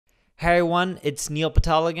Hey everyone, it's Neil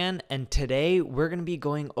Patel again, and today we're going to be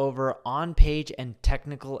going over on-page and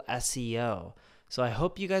technical SEO. So I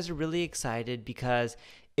hope you guys are really excited because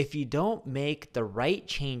if you don't make the right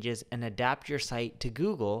changes and adapt your site to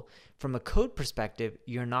Google from a code perspective,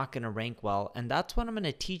 you're not going to rank well, and that's what I'm going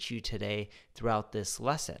to teach you today throughout this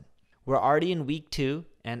lesson. We're already in week 2,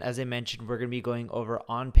 and as I mentioned, we're going to be going over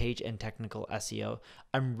on-page and technical SEO.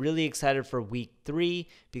 I'm really excited for week 3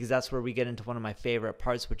 because that's where we get into one of my favorite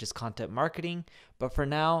parts, which is content marketing. But for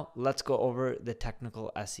now, let's go over the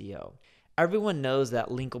technical SEO. Everyone knows that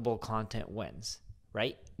linkable content wins,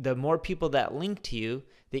 right? The more people that link to you,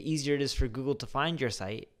 the easier it is for Google to find your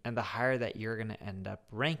site and the higher that you're going to end up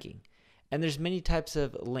ranking. And there's many types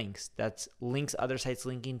of links. That's links other sites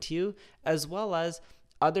linking to you, as well as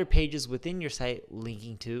other pages within your site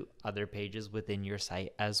linking to other pages within your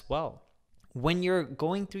site as well. When you're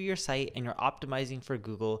going through your site and you're optimizing for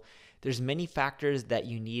Google, there's many factors that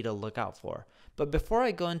you need to look out for. But before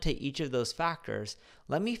I go into each of those factors,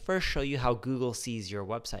 let me first show you how Google sees your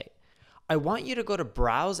website. I want you to go to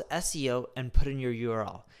Browse SEO and put in your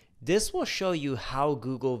URL. This will show you how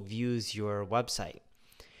Google views your website.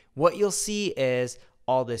 What you'll see is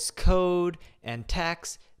all this code and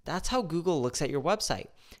text. That's how Google looks at your website.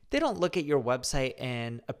 They don't look at your website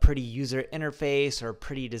in a pretty user interface or a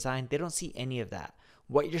pretty design. They don't see any of that.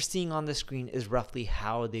 What you're seeing on the screen is roughly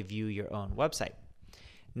how they view your own website.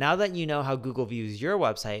 Now that you know how Google views your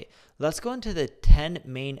website, let's go into the 10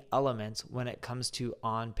 main elements when it comes to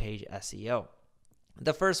on-page SEO.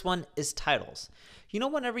 The first one is titles. You know,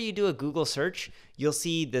 whenever you do a Google search, you'll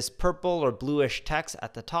see this purple or bluish text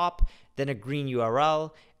at the top, then a green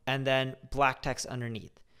URL, and then black text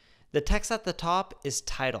underneath. The text at the top is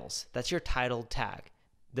titles. That's your title tag.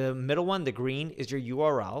 The middle one, the green, is your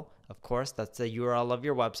URL. Of course, that's the URL of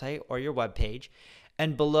your website or your web page.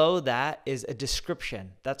 And below that is a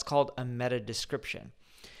description. That's called a meta description.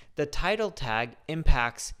 The title tag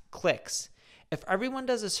impacts clicks. If everyone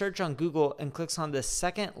does a search on Google and clicks on the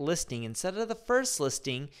second listing instead of the first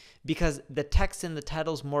listing because the text in the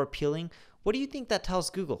title is more appealing, what do you think that tells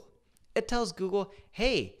Google? It tells Google,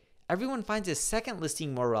 hey, everyone finds this second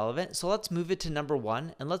listing more relevant, so let's move it to number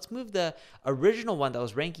 1, and let's move the original one that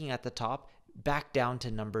was ranking at the top back down to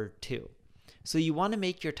number 2. So you want to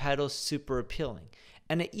make your titles super appealing.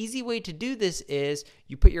 And an easy way to do this is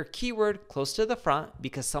you put your keyword close to the front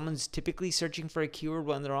because someone's typically searching for a keyword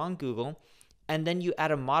when they're on Google, and then you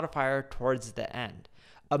add a modifier towards the end.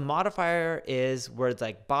 A modifier is words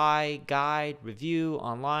like buy, guide, review,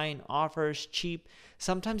 online, offers, cheap.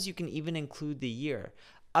 Sometimes you can even include the year.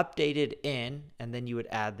 Updated in, and then you would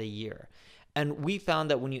add the year. And we found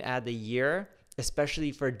that when you add the year,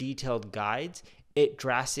 especially for detailed guides, it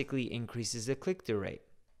drastically increases the click-through rate.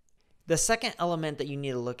 The second element that you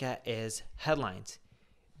need to look at is headlines.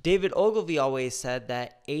 David Ogilvy always said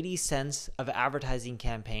that 80 cents of advertising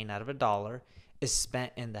campaign out of $1 is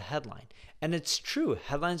spent in the headline. And it's true,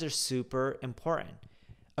 headlines are super important.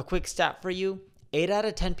 A quick stat for you, 8 out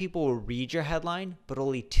of 10 people will read your headline, but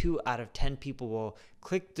only 2 out of 10 people will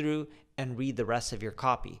click through and read the rest of your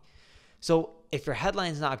copy. So if your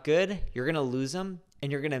headline's not good, you're going to lose them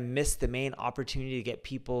and you're going to miss the main opportunity to get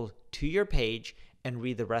people to your page and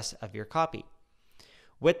read the rest of your copy.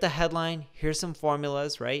 With the headline, here's some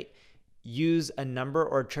formulas, right? Use a number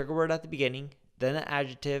or a trigger word at the beginning, then an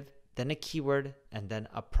adjective, then a keyword, and then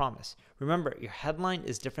a promise. Remember, your headline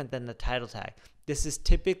is different than the title tag. This is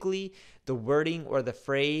typically the wording or the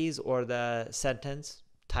phrase or the sentence,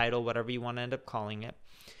 title, whatever you want to end up calling it,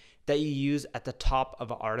 that you use at the top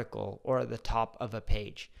of an article or at the top of a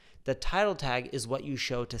page. The title tag is what you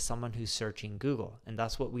show to someone who's searching Google, and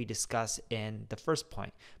that's what we discuss in the first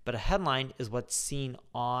point. But a headline is what's seen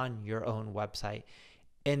on your own website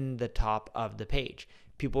in the top of the page.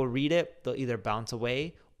 People read it, they'll either bounce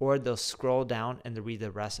away or they'll scroll down and they'll read the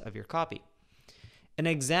rest of your copy. An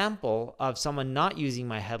example of someone not using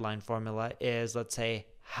my headline formula is, let's say,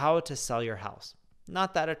 how to sell your house.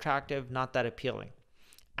 Not that attractive, not that appealing.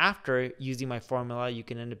 After using my formula, you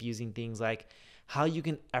can end up using things like how you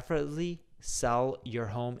can effortlessly sell your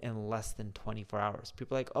home in less than 24 hours.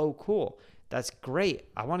 People are like, oh, cool. That's great.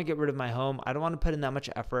 I want to get rid of my home. I don't want to put in that much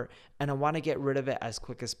effort, and I want to get rid of it as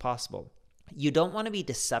quick as possible. You don't want to be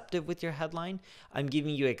deceptive with your headline. I'm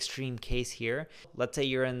giving you an extreme case here. Let's say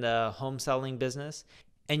you're in the home selling business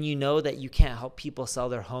and you know that you can't help people sell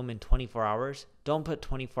their home in 24 hours. Don't put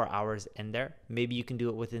 24 hours in there. Maybe you can do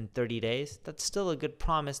it within 30 days. That's still a good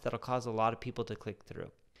promise that'll cause a lot of people to click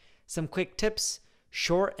through. Some quick tips,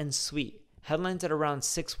 short and sweet. Headlines at around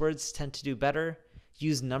 6 words tend to do better.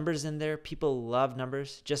 Use numbers in there. People love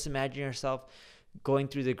numbers. Just imagine yourself going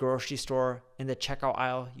through the grocery store in the checkout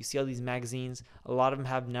aisle, you see all these magazines. A lot of them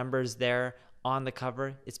have numbers there on the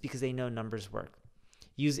cover. It's because they know numbers work.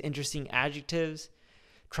 Use interesting adjectives.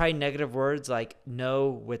 Try negative words like no,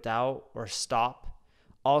 without, or stop.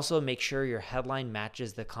 Also, make sure your headline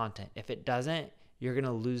matches the content. If it doesn't, you're going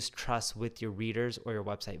to lose trust with your readers or your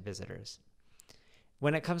website visitors.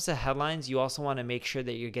 When it comes to headlines, you also want to make sure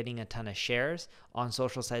that you're getting a ton of shares on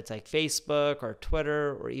social sites like Facebook or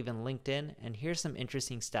Twitter or even LinkedIn. And here's some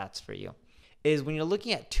interesting stats for you. Is when you're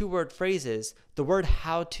looking at two-word phrases, the word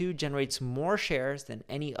how to generates more shares than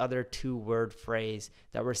any other two-word phrase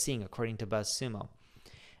that we're seeing according to BuzzSumo.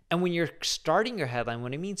 And when you're starting your headline,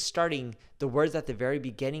 when it means starting, the words at the very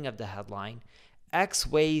beginning of the headline, X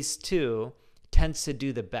ways to tends to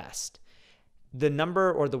do the best. The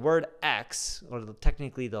number or the word X, or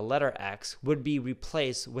technically the letter X, would be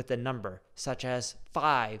replaced with a number such as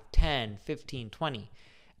 5, 10, 15, 20.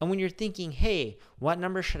 And when you're thinking, hey, what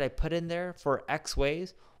number should I put in there for X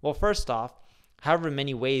ways? Well, first off, however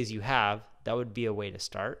many ways you have, that would be a way to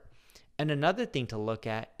start. And another thing to look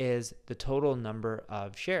at is the total number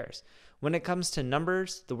of shares. When it comes to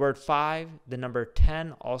numbers, the word 5, the number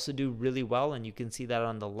 10 also do really well, and you can see that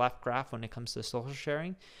on the left graph when it comes to social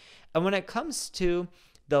sharing. And when it comes to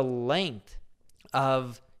the length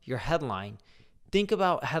of your headline, think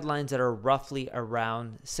about headlines that are roughly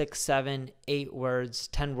around 6, 7, 8 words,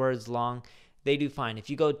 10 words long. They do fine. If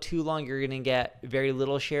you go too long, you're going to get very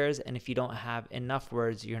little shares, and if you don't have enough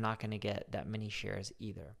words, you're not going to get that many shares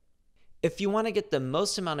either. If you want to get the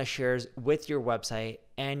most amount of shares with your website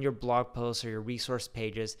and your blog posts or your resource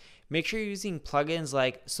pages, make sure you're using plugins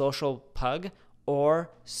like Social Pug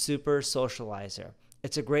or Super Socializer.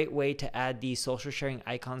 It's a great way to add these social sharing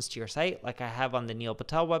icons to your site like I have on the Neil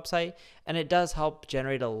Patel website, and it does help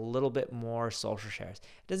generate a little bit more social shares.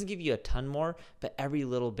 It doesn't give you a ton more, but every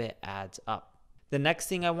little bit adds up. The next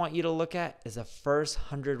thing I want you to look at is the first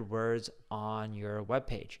 100 words on your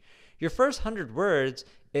webpage. Your first 100 words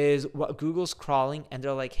is what Google's crawling, and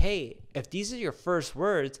they're like, hey, if these are your first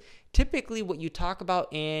words, typically what you talk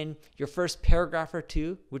about in your first paragraph or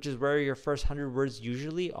two, which is where your first 100 words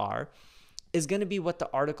usually are, is going to be what the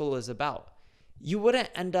article is about. You wouldn't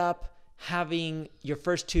end up having your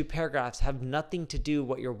first 2 paragraphs have nothing to do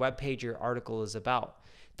what your webpage or your article is about.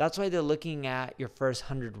 That's why they're looking at your first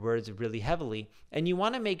 100 words really heavily. And you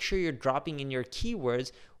want to make sure you're dropping in your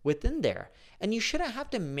keywords within there. And you shouldn't have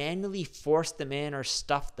to manually force them in or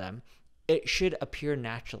stuff them. It should appear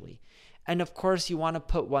naturally. And of course, you want to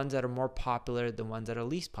put ones that are more popular than ones that are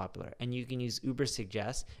least popular. And you can use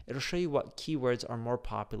Ubersuggest. It'll show you what keywords are more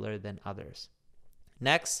popular than others.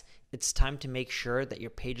 Next, it's time to make sure that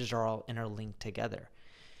your pages are all interlinked together.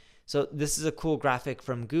 So this is a cool graphic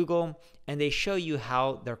from Google, and they show you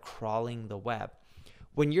how they're crawling the web.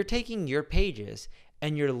 When you're taking your pages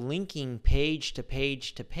and you're linking page to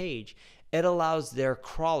page to page, it allows their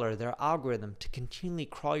crawler, their algorithm, to continually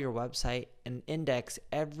crawl your website and index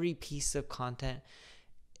every piece of content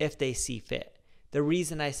if they see fit. The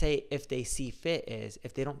reason I say if they see fit is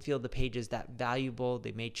if they don't feel the page is that valuable,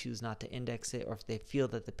 they may choose not to index it, or if they feel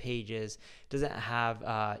that the pages doesn't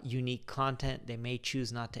have unique content, they may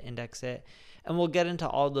choose not to index it. And we'll get into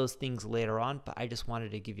all those things later on, but I just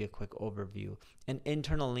wanted to give you a quick overview. And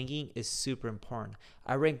internal linking is super important.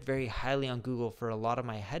 I rank very highly on Google for a lot of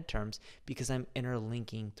my head terms because I'm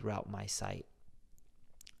interlinking throughout my site.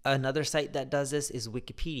 Another site that does this is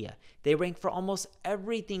Wikipedia. They rank for almost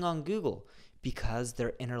everything on Google because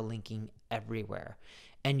they're interlinking everywhere.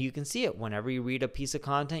 And you can see it whenever you read a piece of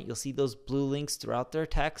content, you'll see those blue links throughout their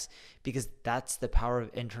text because that's the power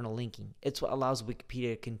of internal linking. It's what allows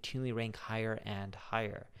Wikipedia to continually rank higher and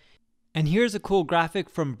higher. And here's a cool graphic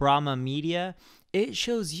from Brahma Media. It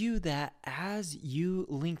shows you that as you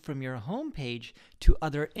link from your homepage to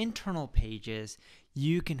other internal pages,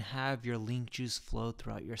 you can have your link juice flow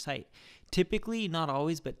throughout your site. Typically, not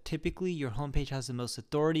always, but typically your homepage has the most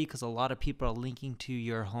authority because a lot of people are linking to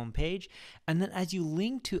your homepage. And then as you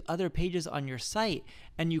link to other pages on your site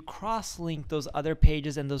and you cross-link those other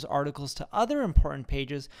pages and those articles to other important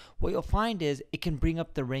pages, what you'll find is it can bring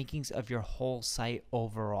up the rankings of your whole site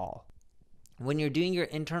overall. When you're doing your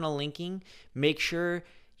internal linking, make sure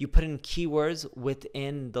you put in keywords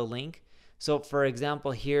within the link. So for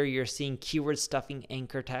example, here you're seeing keyword stuffing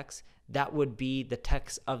anchor text. That would be the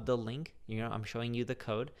text of the link. I'm showing you the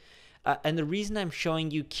code. And the reason I'm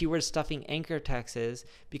showing you keyword stuffing anchor text is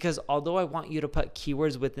because although I want you to put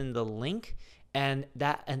keywords within the link, and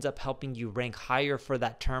that ends up helping you rank higher for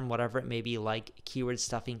that term, whatever it may be, like keyword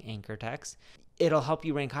stuffing anchor text, it'll help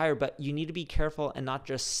you rank higher, but you need to be careful and not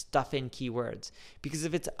just stuff in keywords, because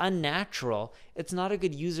if it's unnatural, it's not a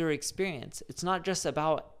good user experience. It's not just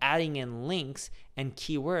about adding in links and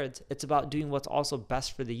keywords, it's about doing what's also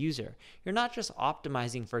best for the user. You're not just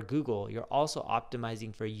optimizing for Google, you're also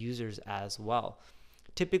optimizing for users as well.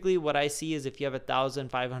 Typically what I see is if you have a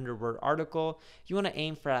 1,500 word article, you want to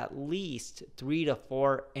aim for at least 3 to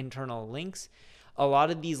 4 internal links. A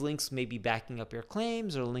lot of these links may be backing up your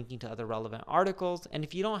claims or linking to other relevant articles. And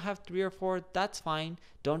if you don't have 3 or 4, that's fine.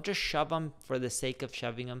 Don't just shove them for the sake of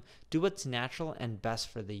shoving them. Do what's natural and best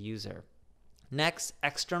for the user. Next,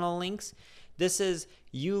 external links. This is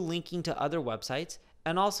you linking to other websites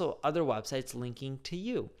and also other websites linking to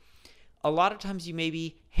you. A lot of times you may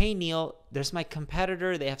be, hey Neil, there's my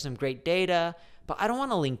competitor. They have some great data, but I don't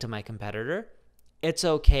want to link to my competitor. It's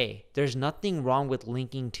okay. There's nothing wrong with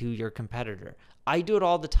linking to your competitor. I do it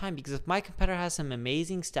all the time because if my competitor has some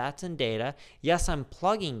amazing stats and data, yes, I'm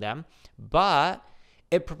plugging them, but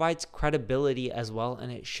it provides credibility as well,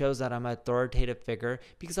 and it shows that I'm an authoritative figure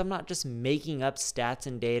because I'm not just making up stats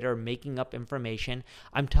and data or making up information.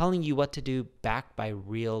 I'm telling you what to do backed by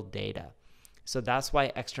real data. So that's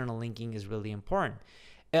why external linking is really important.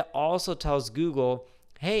 It also tells Google,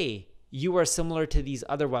 hey, you are similar to these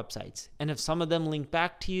other websites. And if some of them link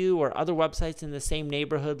back to you or other websites in the same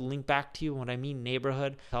neighborhood link back to you, what I mean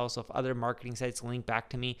neighborhood, also if other marketing sites link back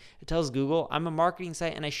to me, it tells Google I'm a marketing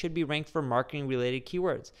site and I should be ranked for marketing related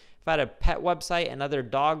keywords. If I had a pet website and other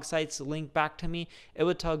dog sites link back to me, it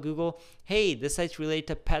would tell Google, hey, this site's related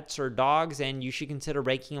to pets or dogs and you should consider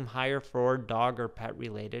ranking them higher for dog or pet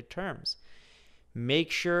related terms.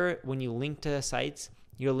 Make sure when you link to sites,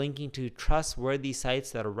 you're linking to trustworthy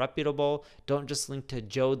sites that are reputable. Don't just link to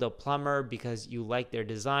Joe the plumber because you like their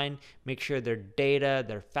design. Make sure their data,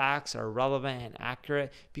 their facts are relevant and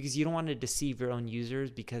accurate because you don't want to deceive your own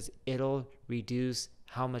users because it'll reduce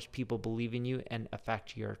how much people believe in you and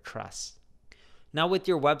affect your trust. Now with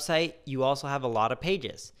your website, you also have a lot of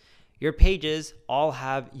pages. Your pages all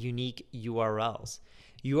have unique URLs.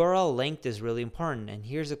 URL length is really important, and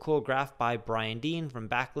here's a cool graph by Brian Dean from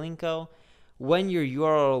Backlinko. When your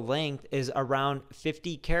URL length is around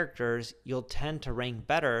 50 characters, you'll tend to rank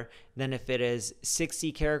better than if it is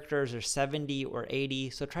 60 characters or 70 or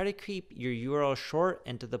 80. So try to keep your URL short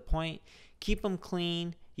and to the point. Keep them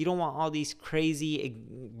clean. You don't want all these crazy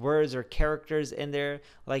words or characters in there,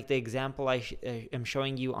 like the example I am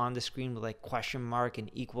showing you on the screen with like question mark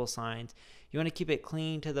and equal signs. You want to keep it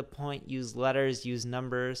clean, to the point, use letters, use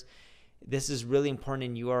numbers. This is really important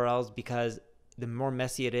in URLs because the more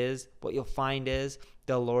messy it is, what you'll find is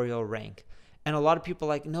the lower you'll rank. And a lot of people are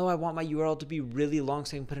like, no, I want my URL to be really long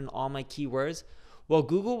so I can put in all my keywords. Well,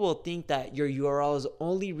 Google will think that your URL is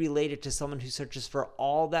only related to someone who searches for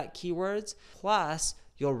all that keywords, plus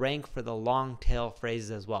you'll rank for the long tail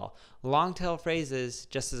phrases as well. Long tail phrases,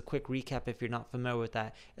 just as a quick recap if you're not familiar with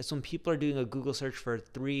that, is when people are doing a Google search for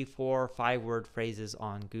 3, 4, 5 word phrases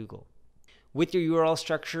on Google. With your URL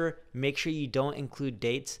structure, make sure you don't include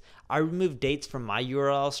dates. I removed dates from my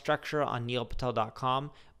URL structure on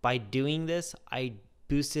neilpatel.com. By doing this, I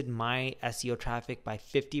boosted my SEO traffic by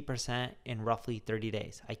 50% in roughly 30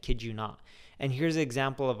 days. I kid you not. And here's an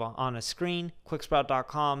example of on a screen,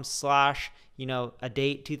 quicksprout.com / a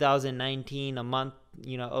date 2019, a month,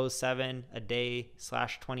 07, a day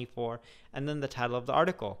 /24, and then the title of the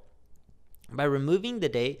article. By removing the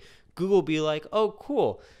date, Google will be like, oh,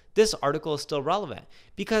 cool. This article is still relevant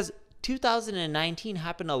because 2019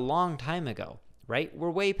 happened a long time ago, right?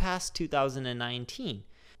 We're way past 2019.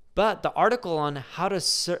 But the article on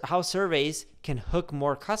how surveys can hook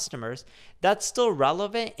more customers, that's still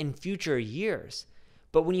relevant in future years.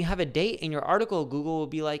 But when you have a date in your article, Google will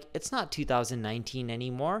be like, it's not 2019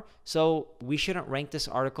 anymore, so we shouldn't rank this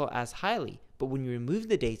article as highly. But when you remove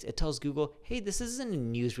the dates, it tells Google, hey, this isn't a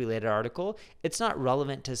news-related article. It's not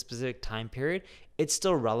relevant to a specific time period. It's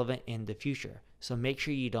still relevant in the future. So make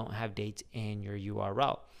sure you don't have dates in your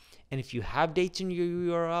URL. And if you have dates in your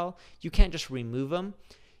URL, you can't just remove them.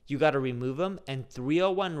 You got to remove them and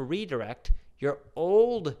 301 redirect your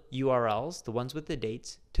old URLs, the ones with the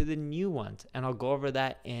dates, to the new ones. And I'll go over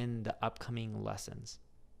that in the upcoming lessons.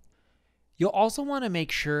 You'll also want to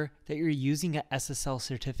make sure that you're using an SSL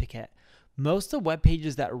certificate. Most of the web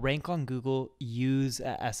pages that rank on Google use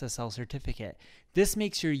a SSL certificate. This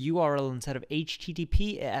makes your URL, instead of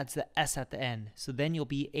HTTP, it adds the S at the end. So then you'll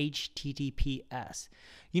be HTTPS.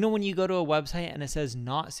 When you go to a website and it says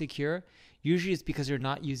not secure, usually it's because you're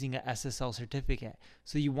not using an SSL certificate.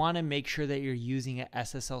 So you want to make sure that you're using an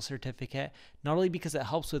SSL certificate, not only because it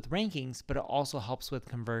helps with rankings, but it also helps with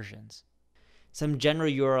conversions. Some general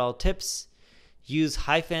URL tips. Use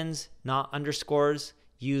hyphens, not underscores.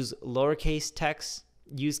 Use lowercase text.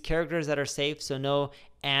 Use characters that are safe, so no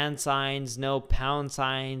and signs, no pound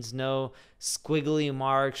signs, no squiggly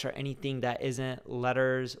marks, or anything that isn't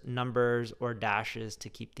letters, numbers, or dashes, to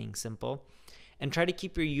keep things simple. And try to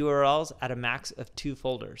keep your URLs at a max of 2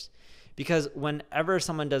 folders. Because whenever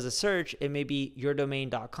someone does a search, it may be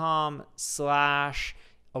yourdomain.com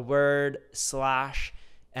 / a word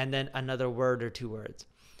 / and then another word or 2 words.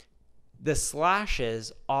 The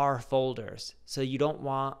slashes are folders, so you don't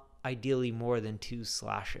want ideally more than 2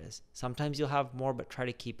 slashes. Sometimes you'll have more, but try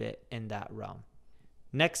to keep it in that realm.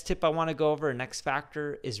 Next tip I want to go over, next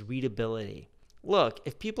factor, is readability. Look,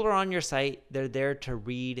 if people are on your site, they're there to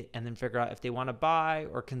read and then figure out if they want to buy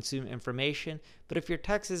or consume information. But if your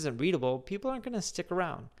text isn't readable, people aren't going to stick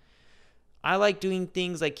around. I like doing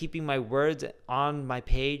things like keeping my words on my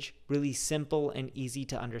page really simple and easy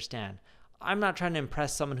to understand. I'm not trying to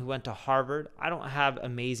impress someone who went to Harvard. I don't have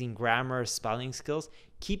amazing grammar or spelling skills.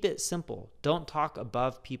 Keep it simple. Don't talk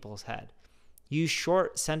above people's head. Use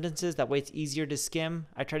short sentences, that way it's easier to skim.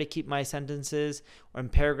 I try to keep my sentences or in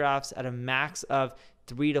paragraphs at a max of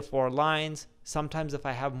 3 to 4 lines. Sometimes if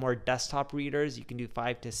I have more desktop readers, you can do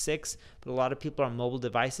 5 to 6, but a lot of people are on mobile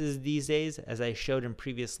devices these days, as I showed in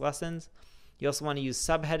previous lessons. You also want to use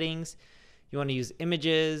subheadings. You want to use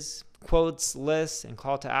images, quotes, lists, and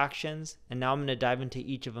call to actions. And now I'm going to dive into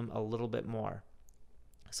each of them a little bit more.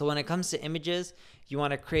 So when it comes to images, you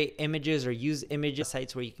want to create images or use images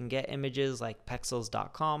sites where you can get images like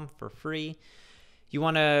pexels.com for free. You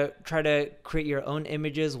want to try to create your own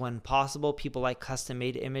images when possible. People like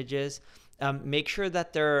custom-made images. Make sure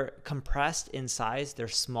that they're compressed in size. They're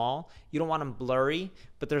small. You don't want them blurry,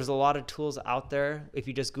 but there's a lot of tools out there. If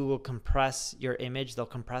you just Google compress your image, they'll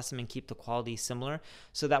compress them and keep the quality similar.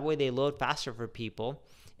 So that way they load faster for people.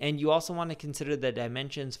 And you also want to consider the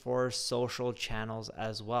dimensions for social channels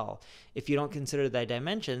as well. If you don't consider the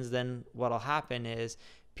dimensions, then what'll happen is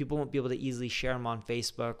people won't be able to easily share them on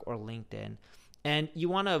Facebook or LinkedIn. And you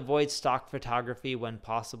want to avoid stock photography when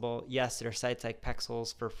possible. Yes, there are sites like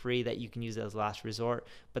Pexels for free that you can use as last resort,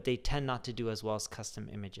 but they tend not to do as well as custom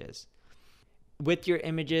images. With your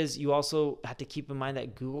images, you also have to keep in mind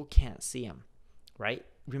that Google can't see them, right?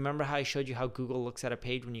 Remember how I showed you how Google looks at a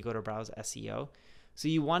page when you go to browse SEO? So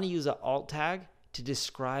you want to use an alt tag to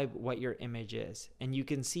describe what your image is. And you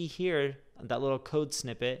can see here that little code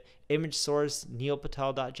snippet, image source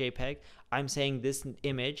neilpatel.jpg. I'm saying this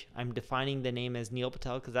image, I'm defining the name as Neil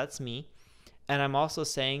Patel because that's me. And I'm also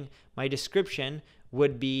saying my description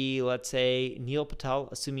would be, let's say, Neil Patel,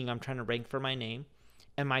 assuming I'm trying to rank for my name.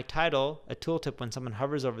 And my title, a tooltip, when someone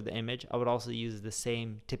hovers over the image, I would also use the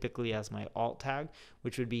same typically as my alt tag,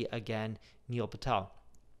 which would be, again, Neil Patel.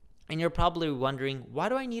 And you're probably wondering, why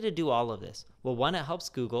do I need to do all of this? Well, one, it helps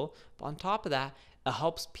Google, but on top of that, it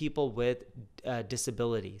helps people with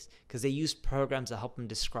disabilities because they use programs that help them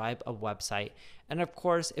describe a website. And of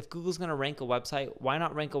course, if Google's going to rank a website, why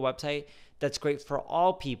not rank a website that's great for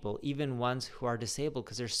all people, even ones who are disabled,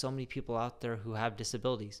 because there's so many people out there who have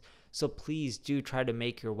disabilities. So please do try to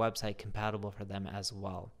make your website compatible for them as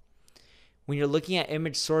well. When you're looking at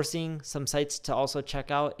image sourcing, some sites to also check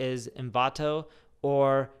out is Envato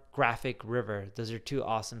or Graphic River. Those are 2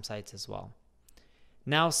 awesome sites as well.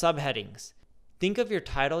 Now, subheadings. Think of your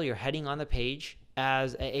title, your heading on the page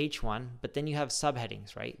as a H1, but then you have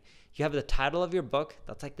subheadings, right? You have the title of your book,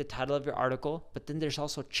 that's like the title of your article, but then there's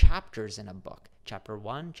also chapters in a book. Chapter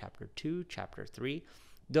 1, Chapter 2, Chapter 3.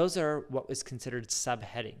 Those are what is considered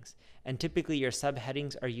subheadings. And typically your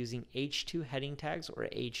subheadings are using H2 heading tags or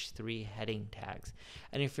H3 heading tags.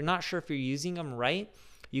 And if you're not sure if you're using them right,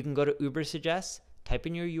 you can go to Ubersuggest, type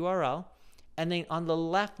in your URL, and then on the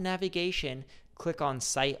left navigation, click on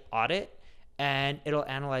Site Audit, and it'll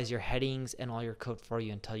analyze your headings and all your code for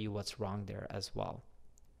you and tell you what's wrong there as well.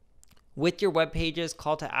 With your web pages,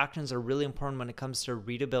 call to actions are really important when it comes to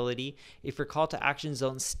readability. If your call to actions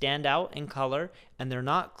don't stand out in color and they're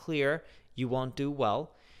not clear, you won't do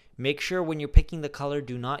well. Make sure when you're picking the color,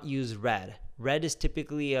 do not use red. Red is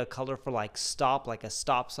typically a color for like stop, like a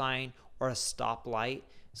stop sign or a stop light.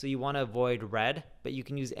 So you want to avoid red, but you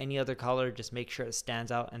can use any other color. Just make sure it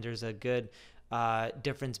stands out and there's a good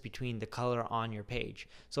difference between the color on your page.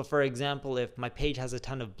 So for example, if my page has a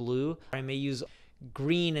ton of blue, I may use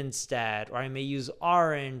green instead, or I may use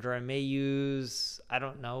orange, or I may use, I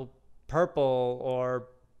don't know, purple or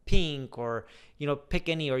pink, or, you know, pick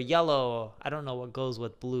any, or yellow. I don't know what goes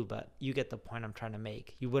with blue, but you get the point I'm trying to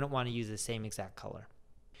make. You wouldn't want to use the same exact color.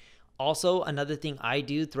 Also, another thing I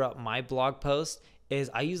do throughout my blog post is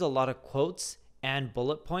I use a lot of quotes and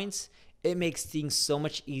bullet points It makes things so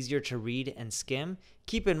much easier to read and skim.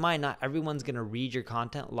 Keep in mind, not everyone's going to read your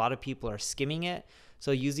content. A lot of people are skimming it.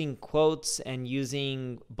 So using quotes and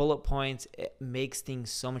using bullet points, it makes things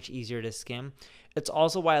so much easier to skim. It's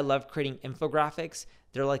also why I love creating infographics.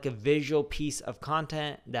 They're like a visual piece of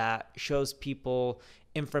content that shows people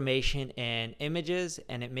information and images,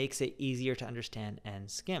 and it makes it easier to understand and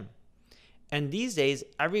skim. And these days,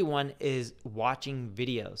 everyone is watching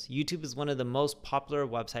videos. YouTube is one of the most popular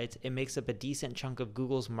websites. It makes up a decent chunk of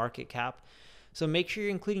Google's market cap. So make sure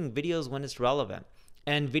you're including videos when it's relevant.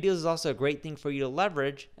 And videos is also a great thing for you to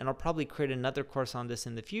leverage, and I'll probably create another course on this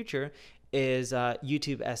in the future, is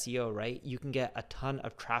YouTube SEO, right? You can get a ton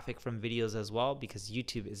of traffic from videos as well because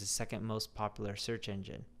YouTube is the second most popular search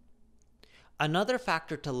engine. Another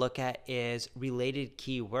factor to look at is related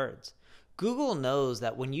keywords. Google knows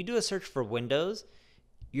that when you do a search for Windows,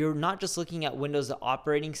 you're not just looking at Windows, the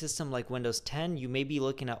operating system like Windows 10, you may be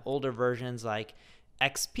looking at older versions like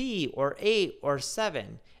XP or 8 or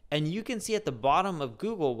 7. And you can see at the bottom of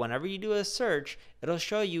Google, whenever you do a search, it'll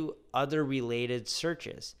show you other related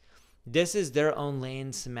searches. This is their own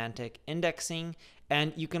lane semantic indexing.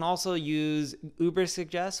 And you can also use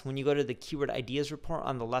Ubersuggest. When you go to the keyword ideas report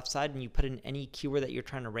on the left side and you put in any keyword that you're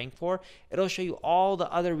trying to rank for, it'll show you all the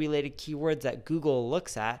other related keywords that Google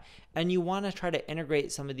looks at. And you want to try to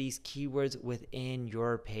integrate some of these keywords within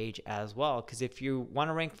your page as well. Because if you want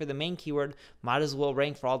to rank for the main keyword, might as well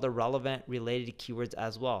rank for all the relevant related keywords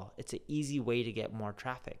as well. It's an easy way to get more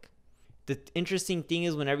traffic. The interesting thing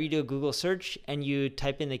is whenever you do a Google search and you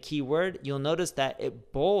type in the keyword, you'll notice that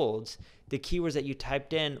it bolds the keywords that you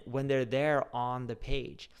typed in when they're there on the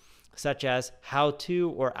page, such as how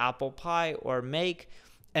to or apple pie or make.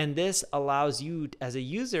 And this allows you as a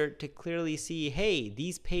user to clearly see, hey,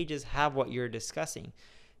 these pages have what you're discussing.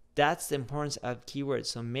 That's the importance of keywords.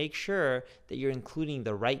 So make sure that you're including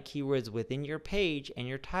the right keywords within your page and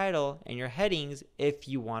your title and your headings if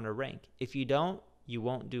you want to rank. If you don't, you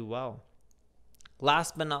won't do well.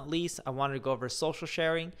 Last but not least, I wanted to go over social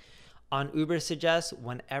sharing. On Ubersuggest,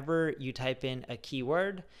 whenever you type in a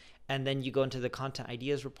keyword and then you go into the content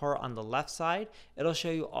ideas report on the left side, it'll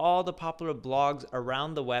show you all the popular blogs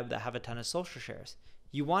around the web that have a ton of social shares.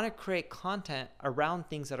 You want to create content around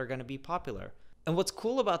things that are going to be popular. And what's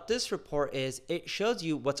cool about this report is it shows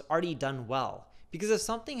you what's already done well. Because if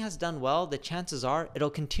something has done well, the chances are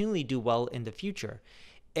it'll continually do well in the future.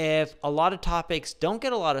 If a lot of topics don't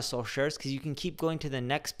get a lot of social shares, because you can keep going to the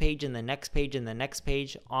next page and the next page and the next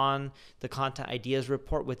page on the content ideas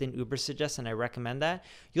report within Ubersuggest, and I recommend that,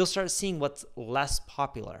 you'll start seeing what's less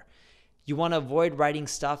popular. You want to avoid writing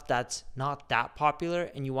stuff that's not that popular,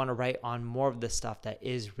 and you want to write on more of the stuff that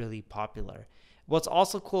is really popular. What's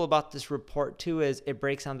also cool about this report too is it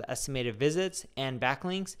breaks down the estimated visits and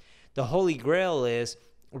backlinks. The holy grail is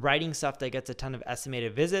writing stuff that gets a ton of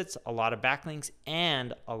estimated visits, a lot of backlinks,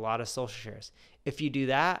 and a lot of social shares. If you do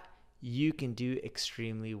that, you can do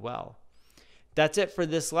extremely well. That's it for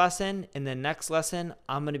this lesson. In the next lesson,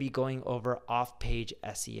 I'm going to be going over off-page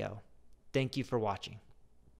SEO. Thank you for watching.